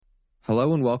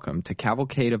Hello and welcome to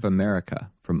Cavalcade of America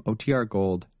from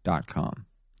OTRGold.com.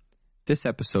 This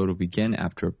episode will begin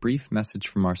after a brief message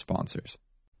from our sponsors.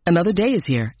 Another day is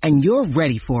here, and you're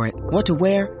ready for it. What to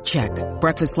wear? Check.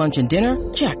 Breakfast, lunch, and dinner?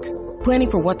 Check.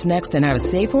 Planning for what's next and how to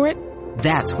save for it?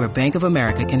 That's where Bank of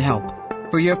America can help.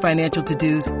 For your financial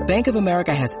to-dos, Bank of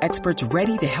America has experts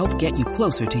ready to help get you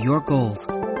closer to your goals.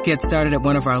 Get started at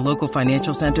one of our local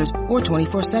financial centers or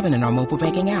 24/7 in our mobile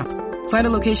banking app. Find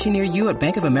a location near you at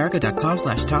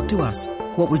bankofamerica.com/talktous.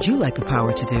 What would you like the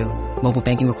power to do? Mobile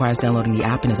banking requires downloading the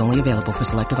app and is only available for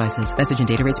select devices. Message and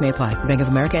data rates may apply. Bank of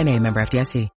America N.A., member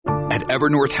FDIC. At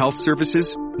Evernorth Health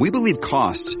Services, we believe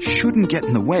costs shouldn't get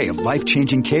in the way of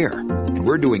life-changing care, and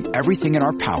we're doing everything in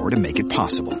our power to make it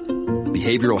possible.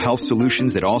 Behavioral health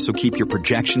solutions that also keep your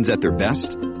projections at their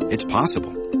best? It's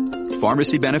possible.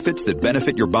 Pharmacy benefits that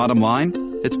benefit your bottom line?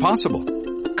 It's possible.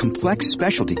 Complex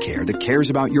specialty care that cares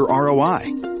about your ROI?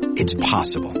 It's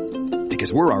possible.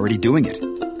 Because we're already doing it.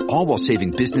 All while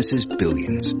saving businesses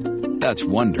billions. That's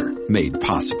Wonder made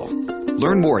possible.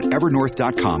 Learn more at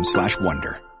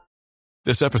evernorth.com/wonder.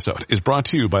 This episode is brought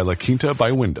to you by La Quinta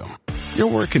by Wyndham. Your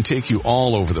work can take you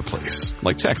all over the place,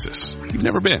 like Texas. You've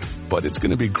never been, but it's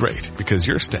going to be great because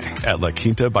you're staying at La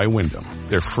Quinta by Wyndham.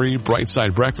 Their free Bright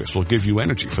Side breakfast will give you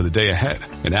energy for the day ahead.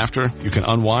 And after, you can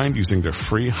unwind using their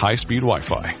free high-speed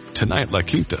Wi-Fi. Tonight, La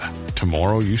Quinta.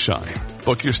 Tomorrow, you shine.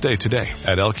 Book your stay today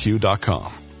at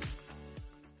LQ.com.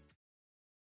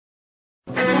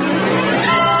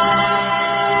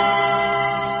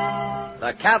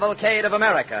 The Cavalcade of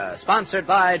America, sponsored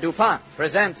by DuPont,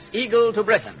 presents Eagle to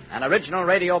Britain, an original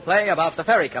radio play about the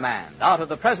ferry command, out of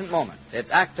the present moment.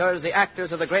 Its actors, the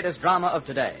actors of the greatest drama of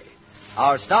today.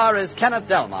 Our star is Kenneth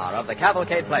Delmar of the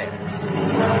Cavalcade Players.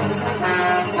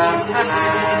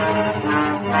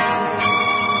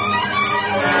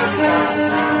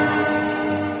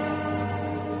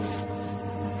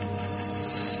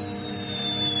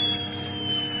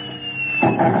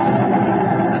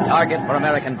 Target for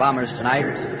American bombers tonight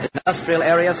is an industrial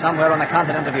area somewhere on the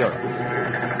continent of Europe.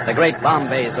 The great bomb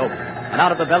bay is open, and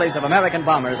out of the bellies of American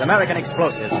bombers, American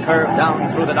explosives curve down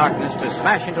through the darkness to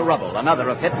smash into rubble another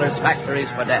of Hitler's factories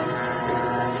for death.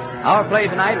 Our play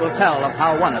tonight will tell of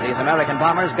how one of these American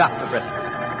bombers got to Britain,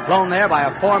 flown there by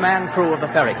a four-man crew of the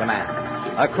ferry command,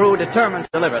 a crew determined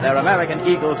to deliver their American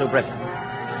Eagle to Britain.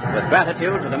 With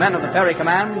gratitude to the men of the ferry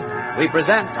command, we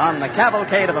present on the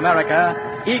Cavalcade of America,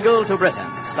 Eagle to Britain,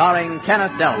 starring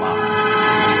Kenneth Delmar.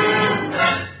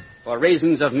 For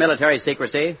reasons of military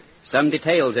secrecy, some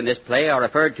details in this play are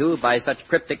referred to by such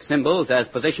cryptic symbols as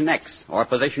Position X or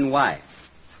Position Y.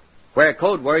 Where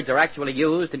code words are actually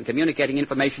used in communicating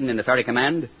information in the ferry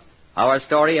command, our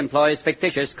story employs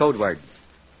fictitious code words.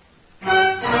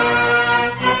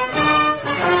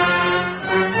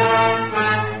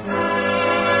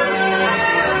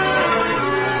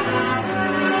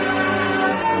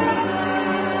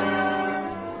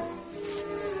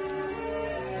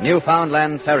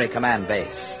 Newfoundland Ferry Command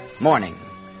Base. Morning.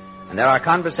 And there are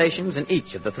conversations in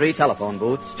each of the three telephone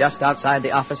booths just outside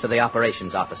the office of the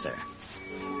operations officer.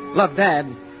 Look, Dad,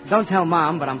 don't tell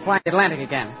Mom, but I'm flying Atlantic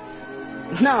again.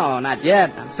 No, not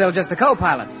yet. I'm still just the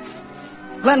co-pilot.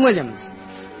 Glenn Williams.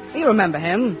 You remember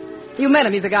him. You met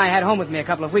him. He's the guy I had home with me a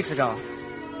couple of weeks ago.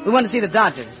 We went to see the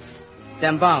Dodgers.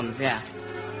 Them bums, yeah.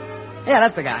 Yeah,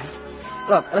 that's the guy.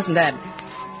 Look, listen, Dad.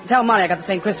 Tell Monty I got the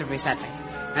St. Christopher he sent me.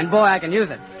 And boy, I can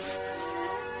use it.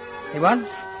 Hey, what?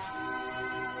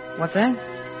 What's that?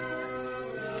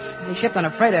 He shipped on a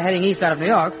freighter heading east out of New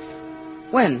York.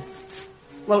 When?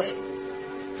 Well,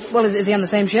 is he on the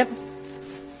same ship?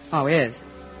 Oh, he is.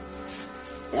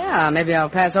 Yeah, maybe I'll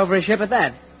pass over his ship at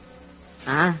that.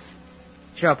 Uh-huh.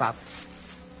 Sure, Pop.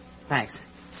 Thanks.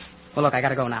 Well, look, I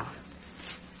gotta go now.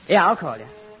 Yeah, I'll call you.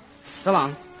 So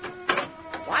long.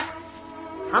 What?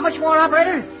 How much more,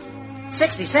 operator?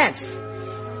 60 cents.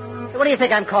 What do you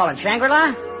think I'm calling,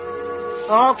 Shangri-La?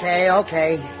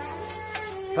 Okay.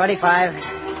 25,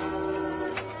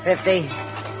 50,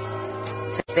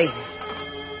 60.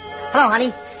 Hello,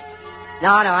 honey. No,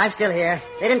 I'm still here.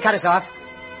 They didn't cut us off.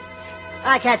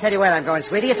 I can't tell you where I'm going,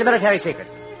 sweetie. It's a military secret.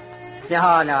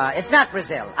 No, it's not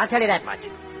Brazil. I'll tell you that much.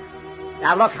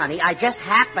 Now, look, honey, I just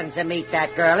happened to meet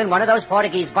that girl in one of those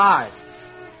Portuguese bars.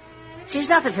 She's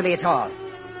nothing to me at all.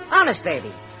 Honest,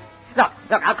 baby. Look,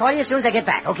 I'll call you as soon as I get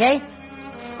back, okay?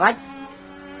 What?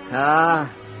 Oh,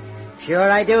 sure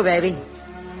I do, baby.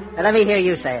 Now, let me hear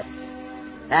you say it.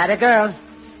 Atta girl.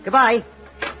 Goodbye.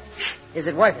 Is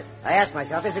it worth it? I ask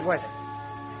myself, is it worth it?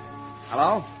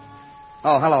 Hello?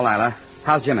 Oh, hello, Lila.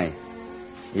 How's Jimmy?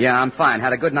 Yeah, I'm fine.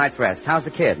 Had a good night's rest. How's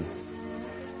the kid?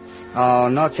 Oh,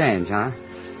 no change, huh?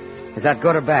 Is that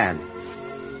good or bad?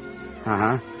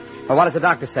 Uh-huh. Well, what does the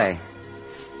doctor say?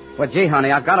 Well, gee,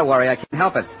 honey, I've got to worry. I can't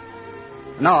help it.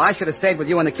 No, I should have stayed with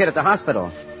you and the kid at the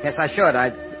hospital. Yes, I should.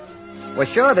 Well,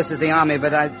 sure, this is the Army,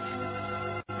 but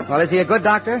Well, is he a good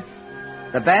doctor?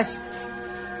 The best?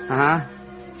 Uh-huh.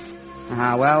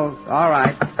 Uh-huh, well, all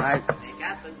right. Hey,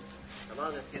 Captain. Come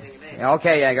on, it's getting late.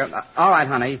 Okay, Yeager. All right,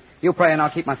 honey. You pray and I'll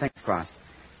keep my fingers crossed.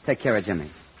 Take care of Jimmy.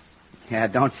 Yeah,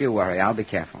 don't you worry. I'll be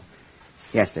careful.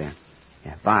 Yes, dear.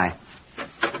 Yeah, bye.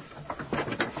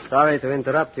 Sorry to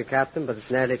interrupt you, Captain, but it's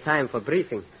nearly time for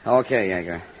briefing. Okay,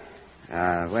 Yeager.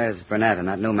 Where's Burnett and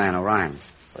that new man, Orion?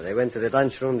 Well, they went to the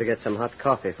lunchroom to get some hot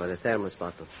coffee for the thermos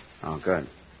bottle. Oh, good.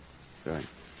 Good.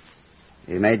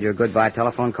 You made your goodbye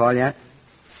telephone call yet?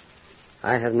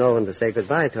 I have no one to say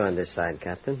goodbye to on this side,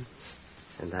 Captain.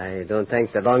 And I don't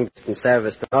think the long-distance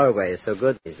service to Norway is so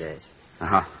good these days.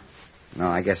 Uh-huh. No,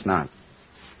 I guess not.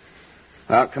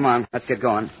 Well, come on. Let's get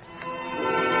going.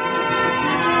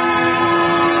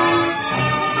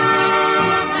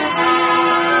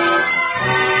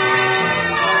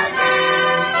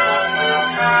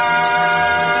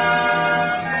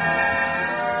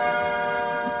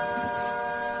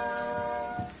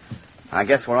 I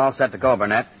guess we're all set to go,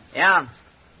 Burnett. Yeah.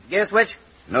 Gear switch,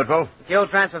 Neutral? fuel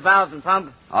transfer valves and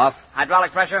pump, Off?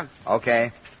 hydraulic pressure,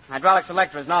 Okay. hydraulic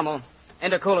selector is normal,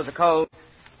 intercoolers are cold,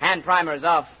 hand primer is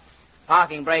off,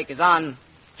 parking brake is on,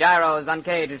 gyro is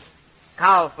uncaged,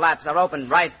 cowl flaps are open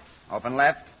right, Open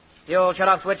left? fuel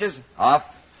shut-off switches, Off.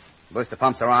 Booster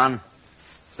pumps are on.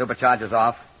 Supercharger's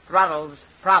off. throttles,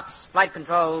 props, flight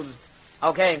controls,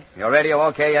 okay. Your radio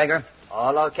okay, Yeager?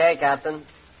 All okay, Captain.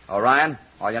 Orion?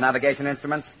 All your navigation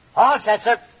instruments? All set,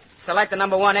 sir. Select the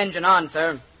number 1 engine on,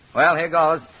 sir. Well, here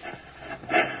goes.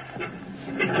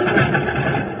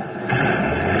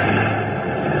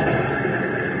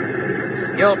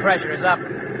 Fuel pressure is up,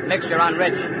 mixture on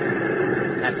rich.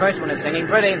 That first one is singing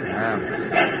pretty.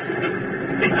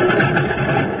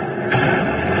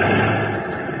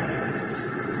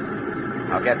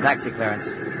 I'll get taxi clearance.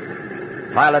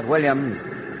 Pilot Williams,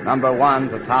 number 1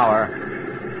 to tower.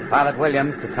 Pilot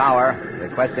Williams to tower,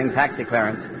 requesting taxi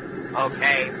clearance.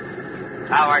 Okay.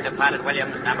 Tower to Pilot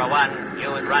Williams, number 1.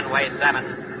 Use runway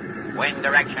 7. Wind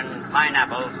direction,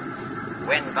 pineapples.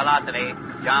 Wind velocity,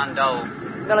 John Doe.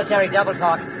 Military double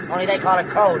talk. Only they call it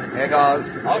code. Here goes.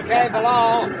 Okay,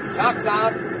 below. Chalk's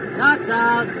out. Chalk's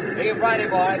out. See you Friday,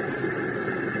 boys.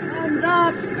 Hands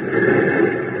up.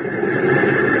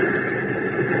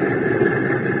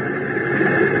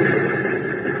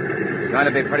 It's going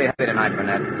to be pretty heavy tonight,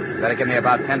 Burnett. Better give me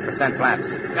about 10% flaps.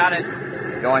 Got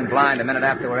it. Going blind a minute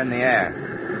after we're in the air.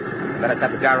 Better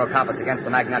set the gyro compass against the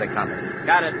magnetic compass.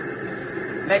 Got it.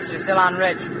 Mixture still on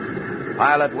ridge.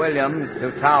 Pilot Williams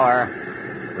to tower.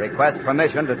 Request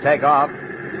permission to take off.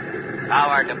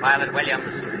 Tower to Pilot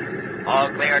Williams. All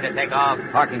clear to take off.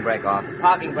 Parking brake off.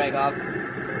 Parking brake off.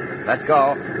 Let's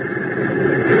go.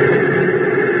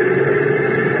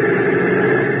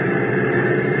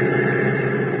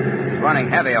 It's running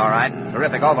heavy, all right.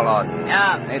 Terrific overload.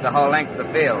 Yeah. Need the whole length of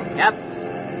the field. Yep.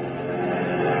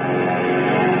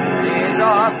 He's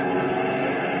off.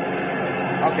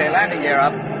 Okay, landing gear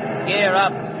up. Gear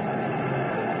up.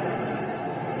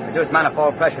 Reduce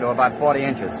manifold pressure to about 40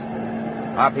 inches.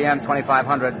 RPM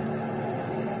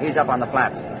 2,500. Ease up on the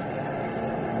flaps.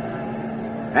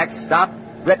 Next stop,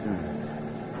 Britain.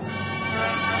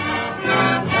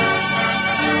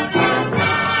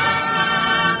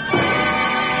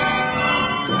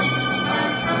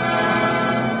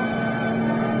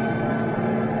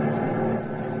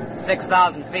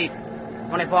 $6,000 feet.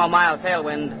 24-mile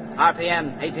tailwind.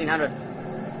 RPM 1,800.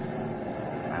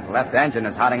 That left engine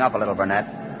is hotting up a little, Burnett.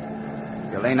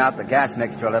 If you lean out the gas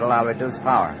mixture a little, I'll reduce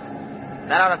power.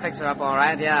 That ought to fix her up all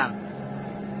right, yeah.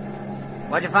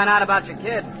 What'd you find out about your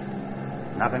kid?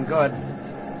 Nothing good.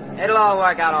 It'll all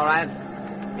work out all right.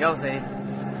 You'll see.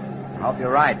 I hope you're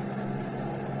right.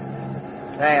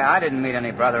 Say, I didn't meet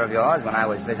any brother of yours when I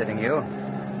was visiting you.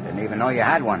 Didn't even know you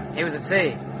had one. He was at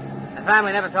sea. The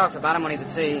family never talks about him when he's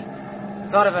at sea.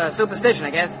 Sort of a superstition, I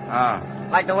guess. Oh.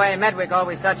 Like the way Medwick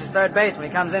always touches third base when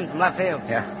he comes in from left field.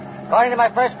 Yeah. According to my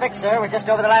first fix, sir, we're just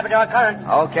over the Labrador Current.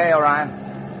 Okay, Orion.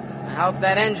 I hope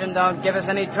that engine don't give us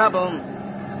any trouble.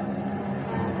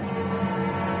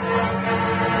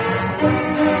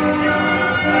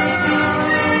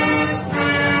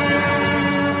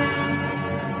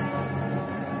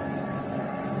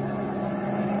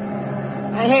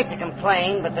 I hate to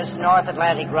complain, but this North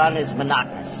Atlantic run is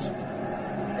monotonous.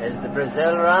 Is the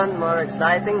Brazil run more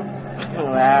exciting?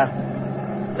 Well,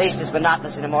 at least it's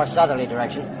monotonous in a more southerly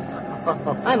direction.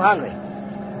 I'm hungry.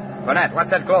 Burnett,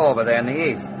 what's that glow over there in the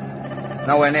east?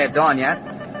 Nowhere near dawn yet.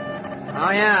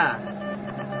 Oh, yeah.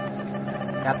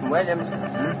 Captain Williams.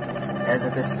 There's a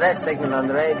distress signal on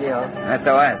the radio.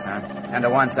 SOS, huh? 10 to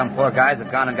 1, some poor guys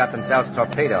have gone and got themselves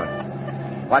torpedoed.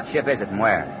 What ship is it and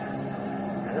where?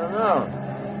 I don't know.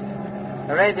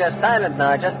 The radio's silent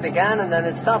now. It just began and then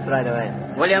it stopped right away.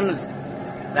 Williams,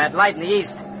 that light in the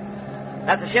east.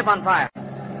 That's a ship on fire.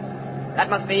 That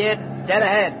must be it, dead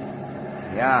ahead.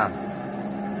 Yeah.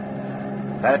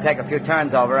 Better take a few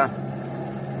turns over, huh?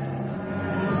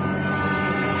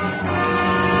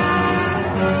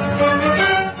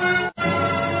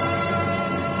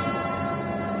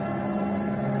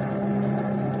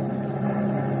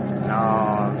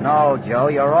 No, Joe,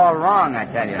 you're all wrong, I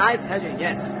tell you. I tell you,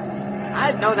 yes.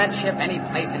 I'd know that ship any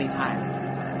place, any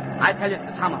time. I tell you it's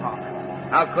the Tomahawk.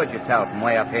 How could you tell from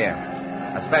way up here?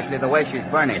 Especially the way she's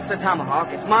burning. It's the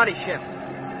Tomahawk. It's Marty's ship.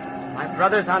 My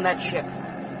brother's on that ship.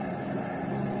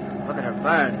 Look at her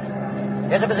burn.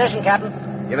 Here's a position, Captain.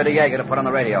 Give it to Yeager to put on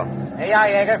the radio. Here you are,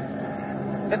 Yeager.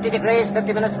 50 degrees,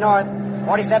 50 minutes north.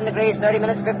 47 degrees, 30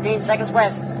 minutes, 15 seconds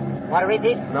west. Want to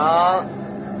repeat? No.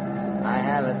 I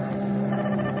have it.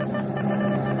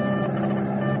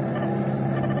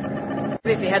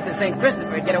 If he had the St.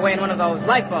 Christopher, he'd get away in one of those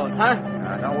lifeboats, huh?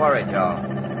 Don't worry, Joe.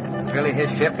 It's really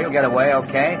his ship. He'll get away,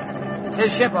 okay? It's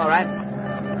his ship, all right.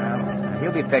 Well,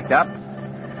 he'll be picked up.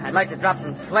 I'd like to drop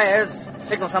some flares,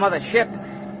 signal some other ship.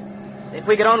 If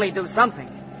we could only do something.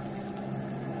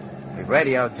 We've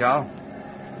radioed, Joe.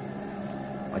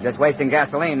 We're just wasting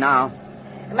gasoline now.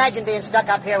 Imagine being stuck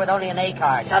up here with only an A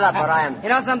card. Shut up, Orion. You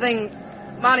know something?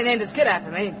 Marty named his kid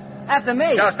after me. After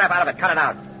me. Joe, snap out of it. Cut it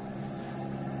out.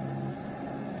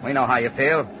 We know how you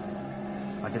feel.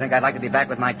 Don't you think I'd like to be back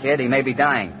with my kid? He may be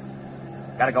dying.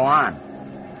 Gotta go on.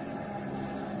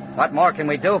 What more can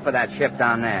we do for that ship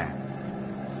down there?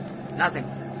 Nothing.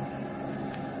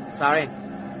 Sorry.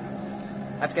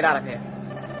 Let's get out of here.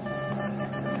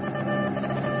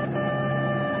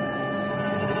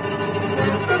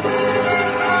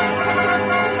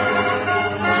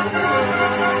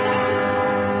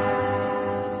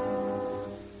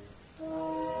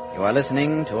 You are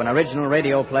listening to an original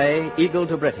radio play, Eagle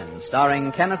to Britain,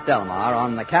 starring Kenneth Delmar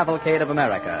on the Cavalcade of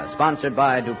America, sponsored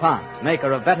by DuPont,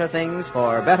 maker of better things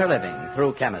for better living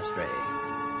through chemistry.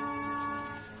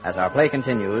 As our play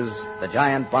continues, the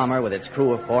giant bomber with its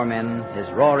crew of 4 men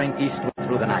is roaring eastward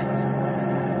through the night.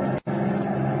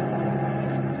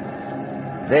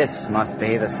 This must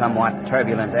be the somewhat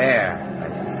turbulent air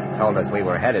they told us we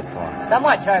were headed for.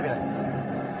 Somewhat turbulent.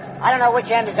 I don't know which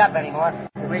end is up anymore.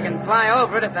 We can fly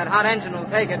over it if that hot engine will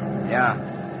take it. Yeah.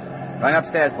 Going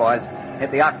upstairs, boys. Hit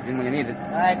the oxygen when you need it.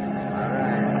 All right.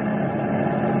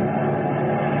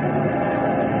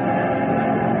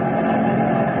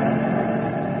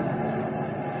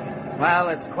 Well,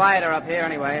 it's quieter up here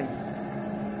anyway.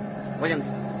 Williams.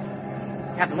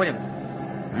 Captain Williams.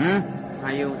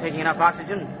 Are you taking enough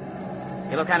oxygen?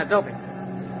 You look kind of dopey.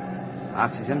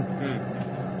 Oxygen?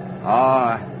 Oh,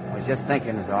 I was just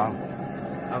thinking is all.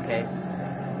 Okay.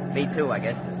 Me too, I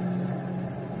guess.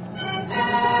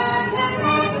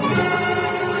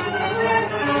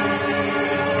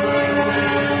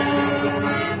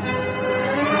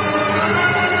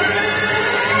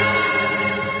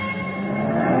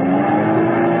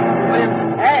 Williams.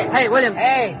 Hey, Williams.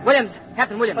 Hey. Williams.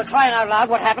 Captain Williams. For crying out loud,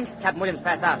 what happened? Captain Williams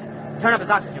passed out. Turn up his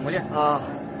oxygen, will you? Oh,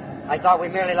 I thought we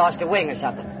merely lost a wing or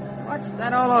something. What's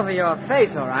that all over your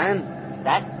face, Orion?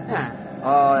 That? Yeah.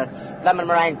 Oh, it's lemon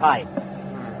meringue pie.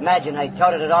 Imagine I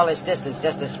toted it all this distance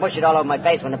just to smush it all over my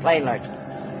face when the plane lurched.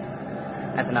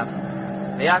 That's enough.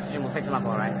 The oxygen will fix him up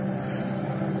all right.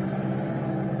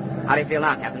 How do you feel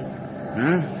now, Captain?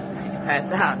 You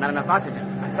passed out. Not enough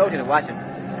oxygen. I told you to watch it.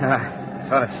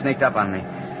 Sort of sneaked up on me.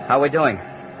 How are we doing?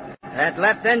 That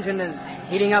left engine is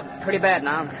heating up pretty bad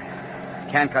now.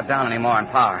 Can't cut down any more on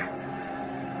power.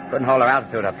 Couldn't hold our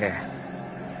altitude up here.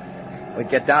 We'd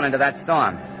get down into that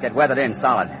storm. Get weathered in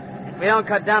solid. If we don't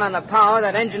cut down on the power,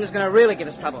 that engine is going to really give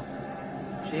us trouble.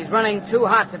 She's running too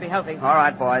hot to be healthy. All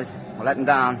right, boys. We'll let them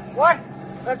down. What?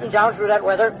 Let them down through that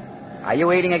weather? Are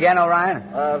you eating again, Orion?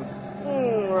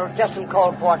 Just some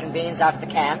cold pork and beans out of the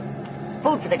can.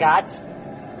 Food for the gods.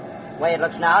 The way it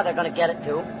looks now, they're going to get it,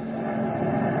 too.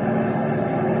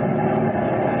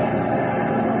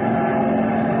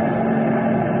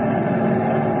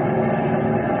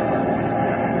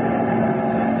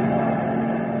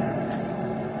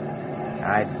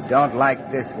 I don't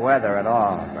like this weather at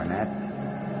all, Burnett.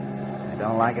 I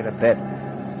don't like it a bit.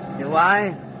 Do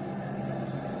I?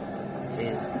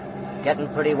 She's getting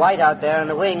pretty white out there in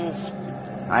the wings.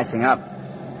 Icing up.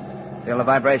 Feel the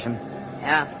vibration?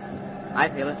 Yeah, I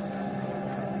feel it.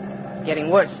 Getting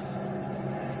worse.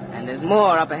 And there's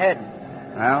more up ahead.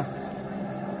 Well,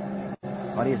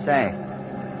 what do you say?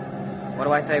 What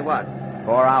do I say what?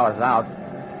 4 hours out.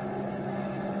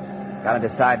 Gotta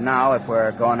decide now if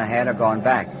we're going ahead or going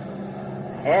back.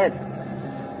 Ahead.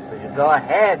 We should go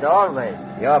ahead, always.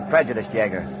 You're prejudiced,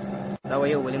 Jaeger. So are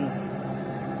you, Williams.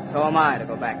 So am I to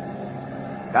go back.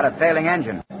 Got a failing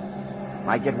engine.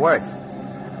 Might get worse.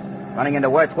 Running into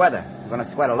worse weather. We're going to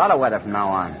sweat a lot of weather from now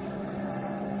on.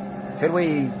 Should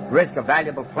we risk a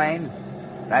valuable plane,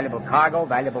 valuable cargo,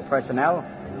 valuable personnel?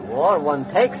 In war, one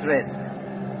takes risks.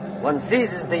 One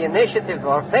seizes the initiative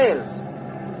or fails.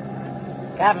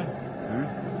 Captain.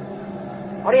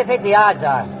 What do you think the odds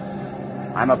are?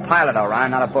 I'm a pilot, Orion,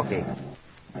 not a bookie.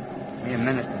 Give me a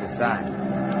minute to decide.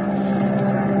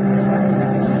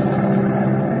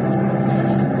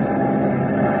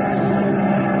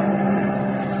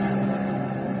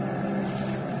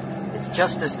 It's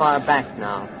just as far back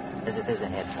now as it is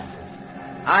ahead,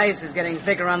 Captain. Ice is getting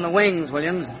thicker on the wings,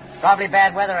 Williams. Probably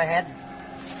bad weather ahead.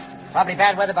 Probably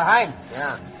bad weather behind.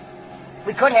 Yeah.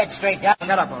 We could head straight down.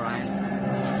 Shut up, Orion.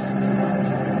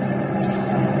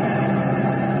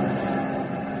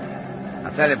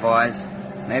 I'll tell you, boys,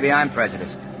 maybe I'm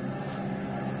prejudiced.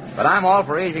 But I'm all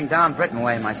for easing down Britain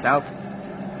way myself.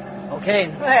 Okay.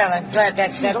 Well, I'm glad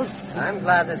that's settled. I'm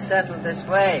glad it's settled this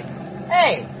way.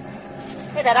 Hey,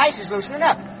 that ice is loosening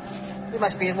up. We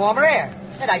must be in warmer air.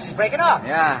 That ice is breaking off.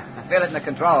 Yeah, I feel it in the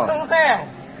control. Oh, well.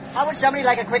 How would somebody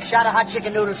like a quick shot of hot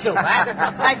chicken noodle soup,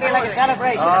 huh? I feel like a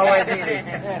celebration. Always eating.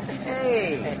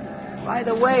 Hey, by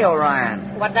the way,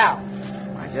 Orion, What now?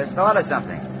 I just thought of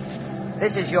something.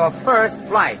 This is your first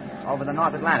flight over the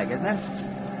North Atlantic, isn't it?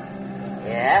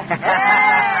 Yeah? Hey,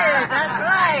 that's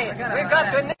right. We've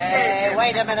got to initiate. Hey,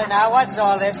 wait a minute now. What's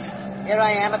all this? Here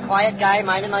I am, a quiet guy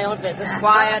minding my own business.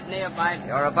 Quiet, neophyte.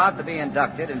 You're about to be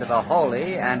inducted into the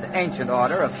holy and ancient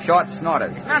order of short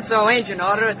snorters. Not so ancient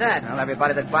order at that. Well,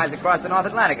 everybody that flies across the North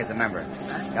Atlantic is a member.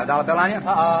 Got a dollar bill on you?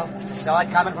 Uh-oh. Saw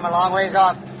it coming from a long ways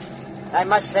off. I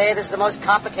must say, this is the most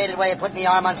complicated way of putting the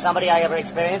arm on somebody I ever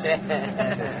experienced.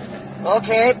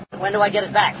 Okay, when do I get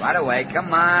it back? Right away.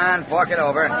 Come on, fork it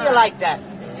over. How do you like that?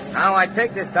 Now, I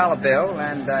take this dollar bill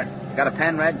and, got a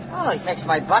pen, Red? Oh, he takes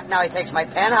my buck, now he takes my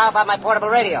pen. How about my portable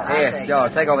radio? Here, Joe,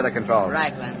 take over the controls.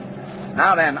 Right, Glenn.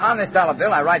 Now then, on this dollar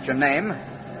bill, I write your name,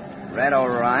 Red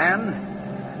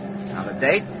Orion. Now the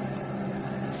date,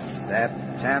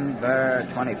 September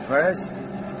 21st,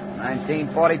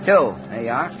 1942. There you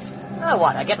are. Oh,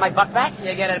 what, I get my buck back?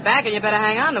 You get it back and you better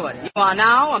hang on to it. You are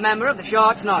now a member of the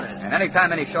Short Snorters. And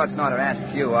anytime any short snorter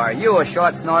asks you, are you a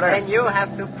short snorter? Then you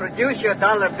have to produce your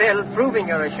dollar bill proving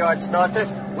you're a short snorter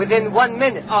within 1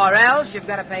 minute. Or else you've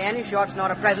got to pay any Short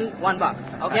Snorter present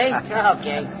 $1. Okay?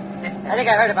 Okay. I think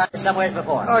I heard about this somewheres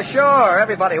before. Oh, sure.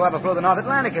 Everybody who ever flew the North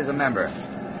Atlantic is a member.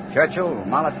 Churchill,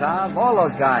 Molotov, all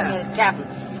those guys. Captain,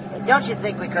 don't you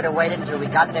think we could have waited until we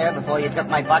got there before you took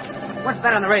my buck? What's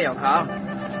that on the radio, Carl?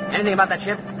 Anything about that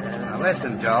ship? Now,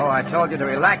 listen, Joe, I told you to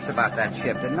relax about that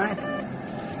ship, didn't I?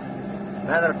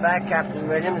 Matter of fact, Captain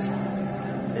Williams,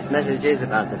 this message is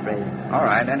about the freighter. All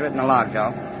right, enter it in the log,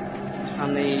 Joe.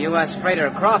 From the U.S. freighter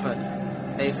Crawford.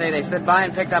 They say they stood by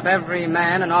and picked up every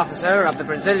man and officer of the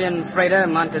Brazilian freighter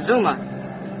Montezuma.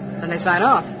 Then they sign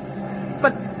off.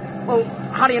 But, well,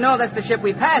 how do you know that's the ship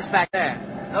we passed back there?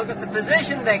 Look at the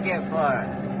position they give for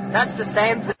her. That's the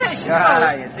same position.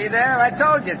 Ah, you see there? I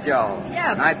told you, Joe.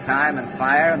 Yeah. Nighttime and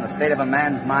fire and the state of a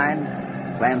man's mind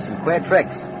playing some queer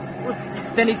tricks. Well,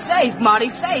 then he's safe, Marty,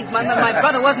 safe. My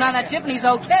brother wasn't on that ship and he's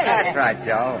okay. That's right,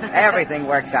 Joe. Everything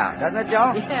works out, doesn't it,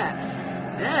 Joe?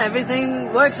 Yeah,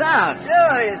 everything works out.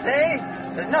 Sure, you see.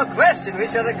 There's no question we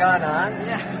should have gone on.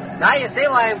 Yeah. Now you see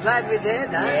why I'm glad we did,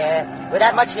 huh? Yeah, with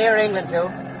that much here in England, too.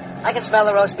 I can smell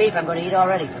the roast beef I'm going to eat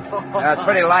already. It's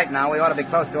pretty light now. We ought to be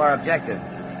close to our objective.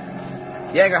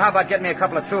 Jaeger, how about getting me a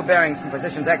couple of true bearings from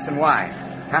positions X and Y?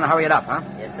 Kind of hurry it up, huh?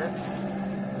 Yes, sir.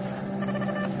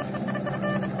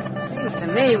 Seems to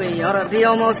me we ought to be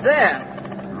almost there.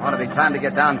 Ought to be time to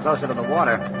get down closer to the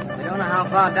water. We don't know how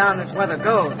far down this weather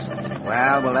goes.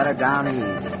 Well, we'll let her down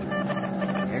easy.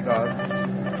 Here goes.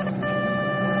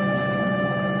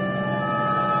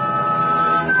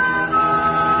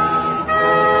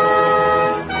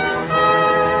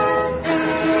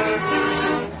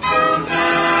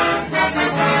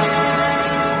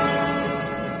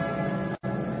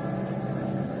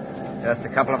 Just a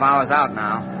couple of hours out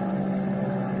now.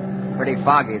 Pretty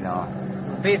foggy, though.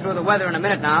 We'll be through the weather in a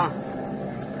minute now.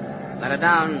 Let her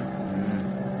down.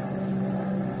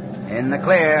 In the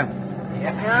clear.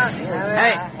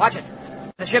 Hey, watch it.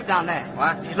 The ship down there.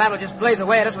 What? She's liable to just blaze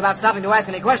away at us without stopping to ask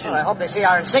any questions. Well, I hope they see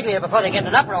our insignia before they get in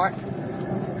an uproar.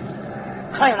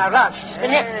 Crying out loud, she's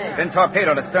been hit. Been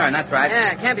torpedoed astern, that's right.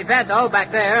 Yeah, can't be bad, though,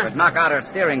 back there. Would knock out her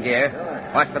steering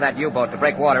gear. Watch for that U-boat to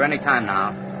break water any time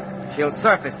now. She'll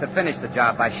surface to finish the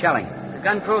job by shelling. The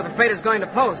gun crew of the freighter's going to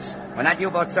post. When that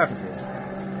U-boat surfaces,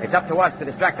 it's up to us to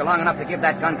distract her long enough to give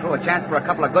that gun crew a chance for a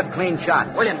couple of good, clean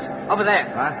shots. Williams, over there.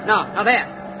 What? No,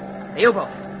 there. The U-boat.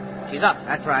 She's up.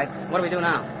 That's right. What do we do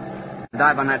now?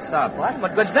 Dive on that sub.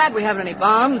 What good's that? We haven't any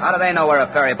bombs. How do they know we're a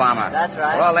ferry bomber? That's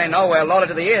right. For all they know, we're loaded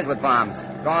to the ears with bombs.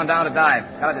 Going down to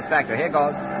dive. Gotta distract her. Here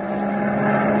goes.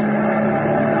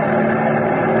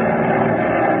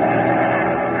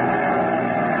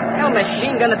 Hell,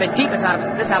 machine gun the bejeepers out of us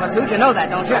at this altitude. You know that,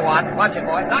 don't you? So what? Watch it,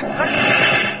 boys.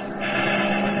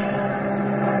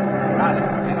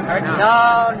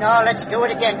 No, let's do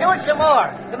it again. Do it some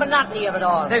more. The monotony of it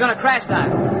all. They're going to crash dive.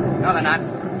 No, they're not.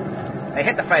 They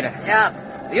hit the freighter.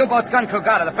 Yeah. The U-boat's gun crew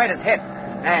got her. The freighter's hit.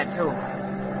 Bad, too.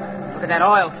 Look at that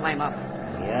oil flame up.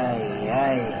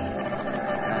 Yay.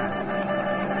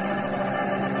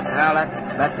 Well,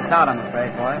 that lets us out, I'm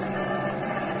afraid, boys.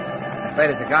 The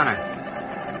freighter's a gunner.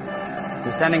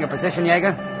 You sending a position,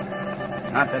 Jaeger?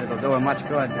 Not that it'll do her much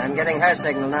good. I'm getting her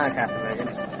signal now, Captain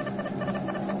Williams.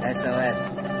 SOS.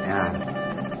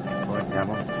 Yeah. Poor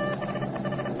devil.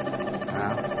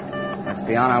 Well, let's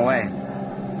be on our way.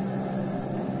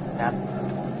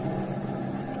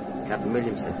 Captain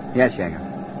Williamson, Yes, Jaeger.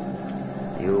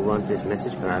 you want this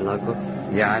message for our logbook?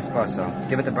 Yeah, I suppose so.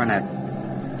 Give it to Burnett.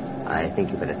 I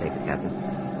think you better take it, Captain.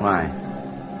 Why?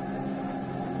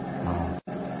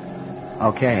 Oh.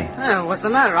 Okay. What's the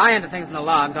matter? I enter things in the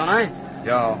log, don't I?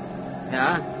 Joe,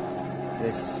 Yeah?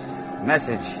 this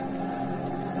message.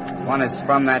 One is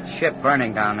from that ship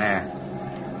burning down there.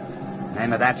 The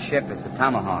name of that ship is the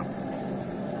Tomahawk.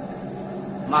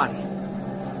 Marty.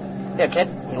 Here, kid.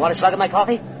 You want a slug of my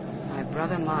coffee? My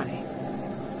brother Marty.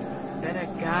 Better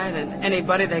guy than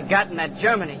anybody they got in that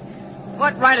Germany.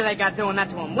 What right have they got doing that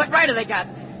to him? What right have they got?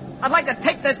 I'd like to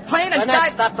take this plane and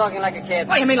dive... Stop talking like a kid.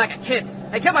 What do you mean like a kid?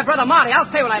 They killed my brother Marty. I'll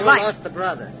say what I You like. lost the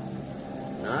brother.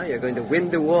 Now you're going to win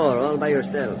the war all by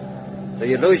yourself. So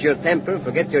you lose your temper,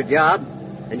 forget your job,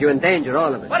 and you endanger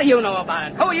all of us. What do you know about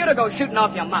it? Who are you to go shooting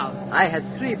off your mouth? I had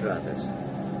 3 brothers,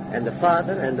 and the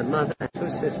father and the mother and 2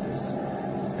 sisters,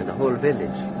 and the whole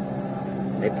village.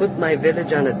 They put my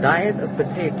village on a diet of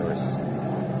potatoes,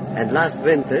 and last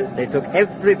winter they took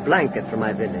every blanket from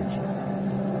my village.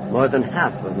 More than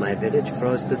half of my village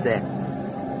froze to death.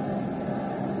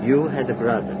 You had a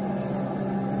brother.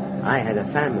 I had a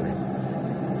family,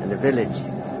 and a village,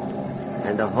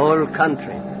 and a whole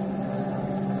country.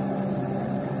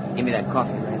 Give me that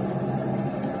coffee, Red.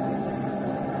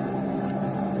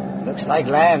 Looks like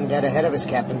land dead ahead of us,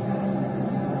 Captain.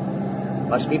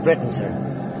 Must be Britain, sir.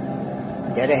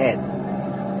 Dead ahead.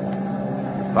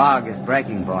 Fog is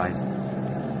breaking, boys.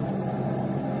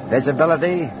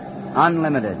 Visibility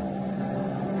unlimited.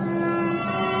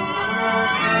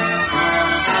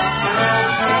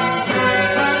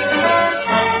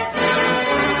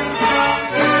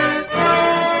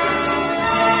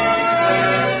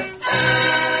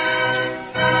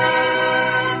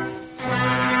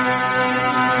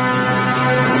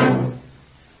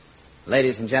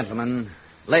 Ladies and gentlemen,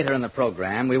 later in the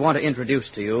program, we want to introduce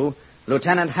to you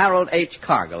Lieutenant Harold H.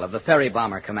 Cargill of the Ferry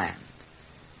Bomber Command.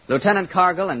 Lieutenant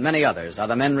Cargill and many others are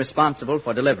the men responsible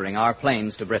for delivering our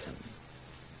planes to Britain.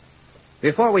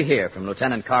 Before we hear from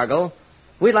Lieutenant Cargill,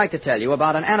 we'd like to tell you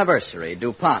about an anniversary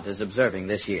DuPont is observing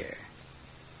this year.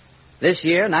 This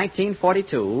year,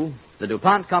 1942, the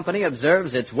DuPont Company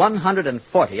observes its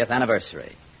 140th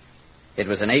anniversary. It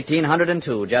was in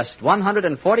 1802, just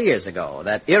 140 years ago,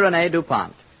 that Irénée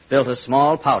DuPont built a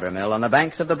small powder mill on the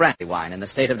banks of the Brandywine in the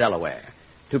state of Delaware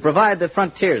to provide the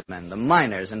frontiersmen, the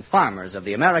miners and farmers of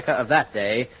the America of that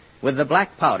day with the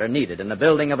black powder needed in the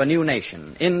building of a new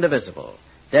nation, indivisible,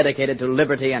 dedicated to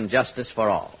liberty and justice for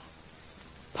all.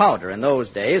 Powder in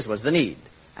those days was the need,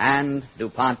 and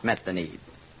DuPont met the need.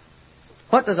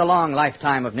 What does a long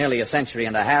lifetime of nearly a century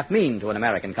and a half mean to an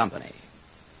American company?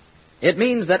 It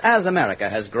means that as America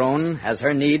has grown, as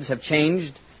her needs have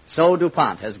changed, so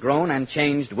DuPont has grown and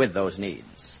changed with those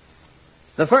needs.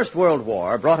 The First World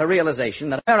War brought a realization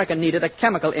that America needed a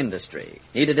chemical industry,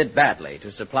 needed it badly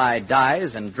to supply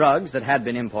dyes and drugs that had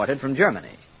been imported from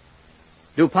Germany.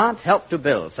 DuPont helped to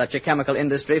build such a chemical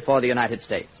industry for the United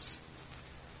States.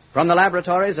 From the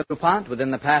laboratories of DuPont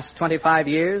within the past 25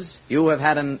 years, you have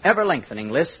had an ever-lengthening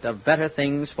list of better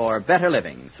things for better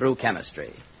living through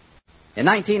chemistry. In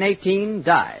 1918,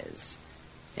 dyes.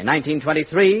 In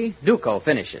 1923, Duco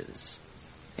finishes.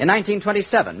 In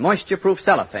 1927, moisture-proof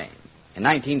cellophane. In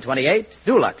 1928,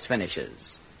 Dulux finishes.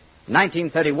 In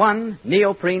 1931,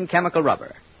 neoprene chemical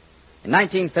rubber. In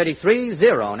 1933,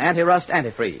 Zerone anti-rust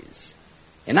antifreeze.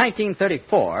 In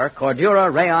 1934,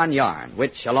 Cordura rayon yarn,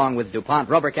 which, along with DuPont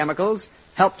rubber chemicals,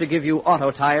 helped to give you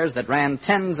auto tires that ran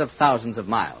tens of thousands of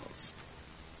miles.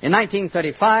 In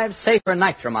 1935, Safer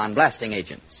Nitramon blasting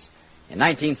agents. In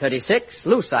 1936,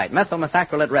 Lucite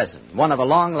methylmethacrylate resin, one of a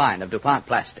long line of DuPont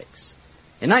plastics.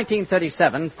 In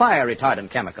 1937, fire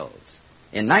retardant chemicals.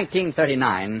 In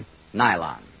 1939,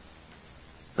 nylon.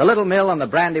 The little mill on the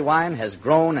Brandywine has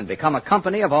grown and become a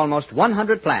company of almost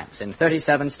 100 plants in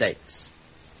 37 states.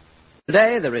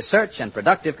 Today, the research and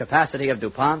productive capacity of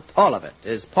DuPont, all of it,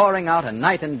 is pouring out a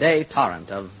night and day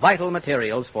torrent of vital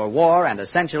materials for war and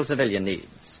essential civilian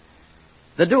needs.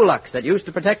 The Dulux that used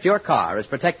to protect your car is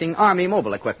protecting Army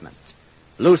mobile equipment.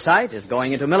 Lucite is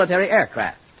going into military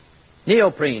aircraft.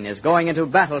 Neoprene is going into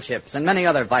battleships and many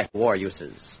other vital war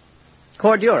uses.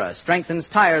 Cordura strengthens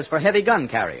tires for heavy gun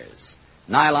carriers.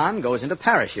 Nylon goes into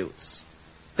parachutes.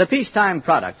 The peacetime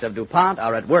products of DuPont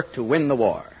are at work to win the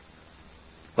war.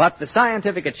 But the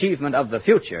scientific achievement of the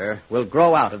future will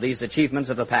grow out of these achievements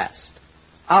of the past.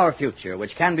 Our future,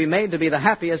 which can be made to be the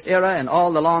happiest era in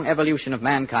all the long evolution of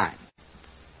mankind.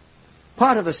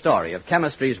 Part of the story of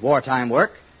chemistry's wartime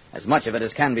work, as much of it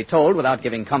as can be told without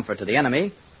giving comfort to the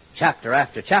enemy, chapter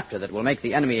after chapter that will make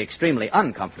the enemy extremely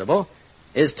uncomfortable,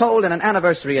 is told in an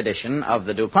anniversary edition of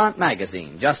the DuPont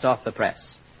magazine, just off the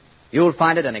press. You'll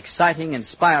find it an exciting,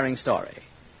 inspiring story.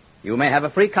 You may have a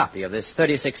free copy of this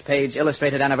 36-page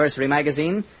illustrated anniversary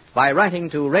magazine by writing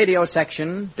to Radio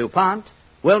Section, DuPont,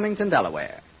 Wilmington,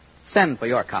 Delaware. Send for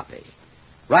your copy.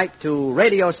 Write to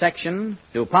Radio Section,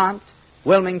 DuPont,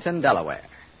 Wilmington, Delaware.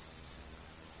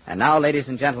 And now, ladies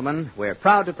and gentlemen, we're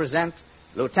proud to present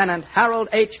Lieutenant Harold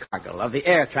H. Cargill of the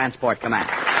Air Transport Command.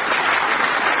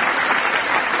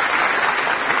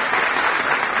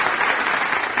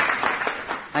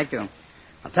 Thank you.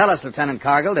 Now, tell us, Lieutenant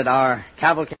Cargill, did our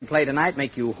cavalcade play tonight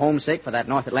make you homesick for that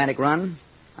North Atlantic run?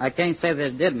 I can't say that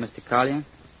it did, Mr. Collier.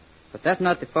 But that's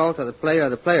not the fault of the play or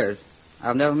the players.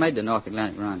 I've never made the North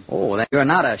Atlantic run. Oh, then you're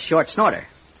not a short snorter.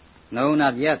 No,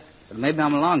 not yet. But maybe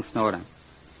I'm a long snorter.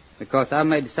 Because I've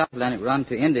made the South Atlantic run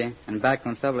to India and back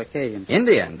on several occasions.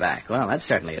 India and back? Well, that's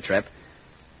certainly a trip.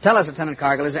 Tell us, Lieutenant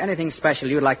Cargill, is there anything special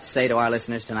you'd like to say to our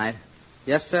listeners tonight?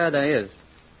 Yes, sir, there is.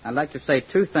 I'd like to say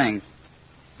two things.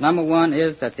 Number one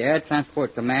is that the Air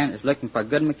Transport Command is looking for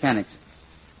good mechanics.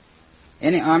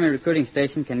 Any Army recruiting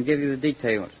station can give you the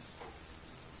details.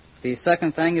 The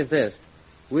second thing is this.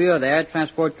 We of the Air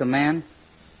Transport Command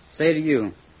say to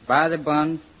you, buy the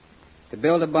buns, to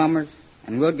build the bombers,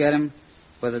 and we'll get them,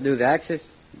 whether do the Axis,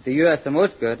 the U.S. the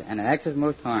most good, and the Axis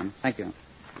most harm. Thank you.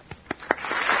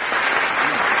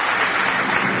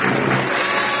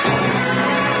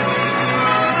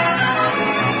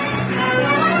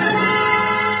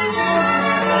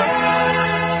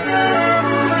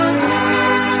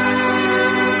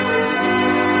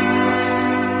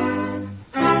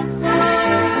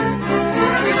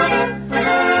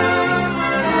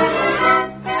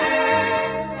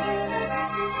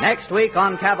 Next week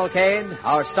on Cavalcade,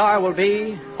 our star will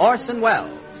be Orson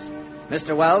Welles.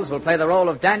 Mr. Welles will play the role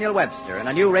of Daniel Webster in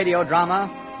a new radio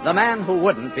drama, The Man Who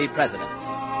Wouldn't Be President.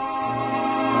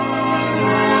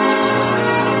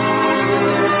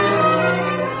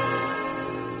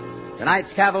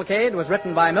 Tonight's Cavalcade was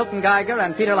written by Milton Geiger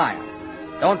and Peter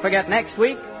Lyon. Don't forget next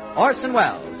week, Orson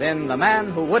Welles in The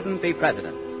Man Who Wouldn't Be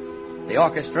President. The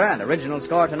orchestra and original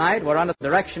score tonight were under the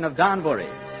direction of Don Voorhees.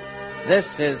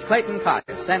 This is Clayton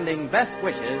Carter sending best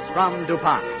wishes from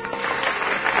DuPont.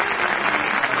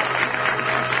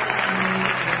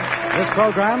 This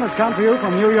program has come to you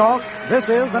from New York. This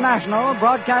is the National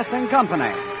Broadcasting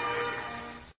Company.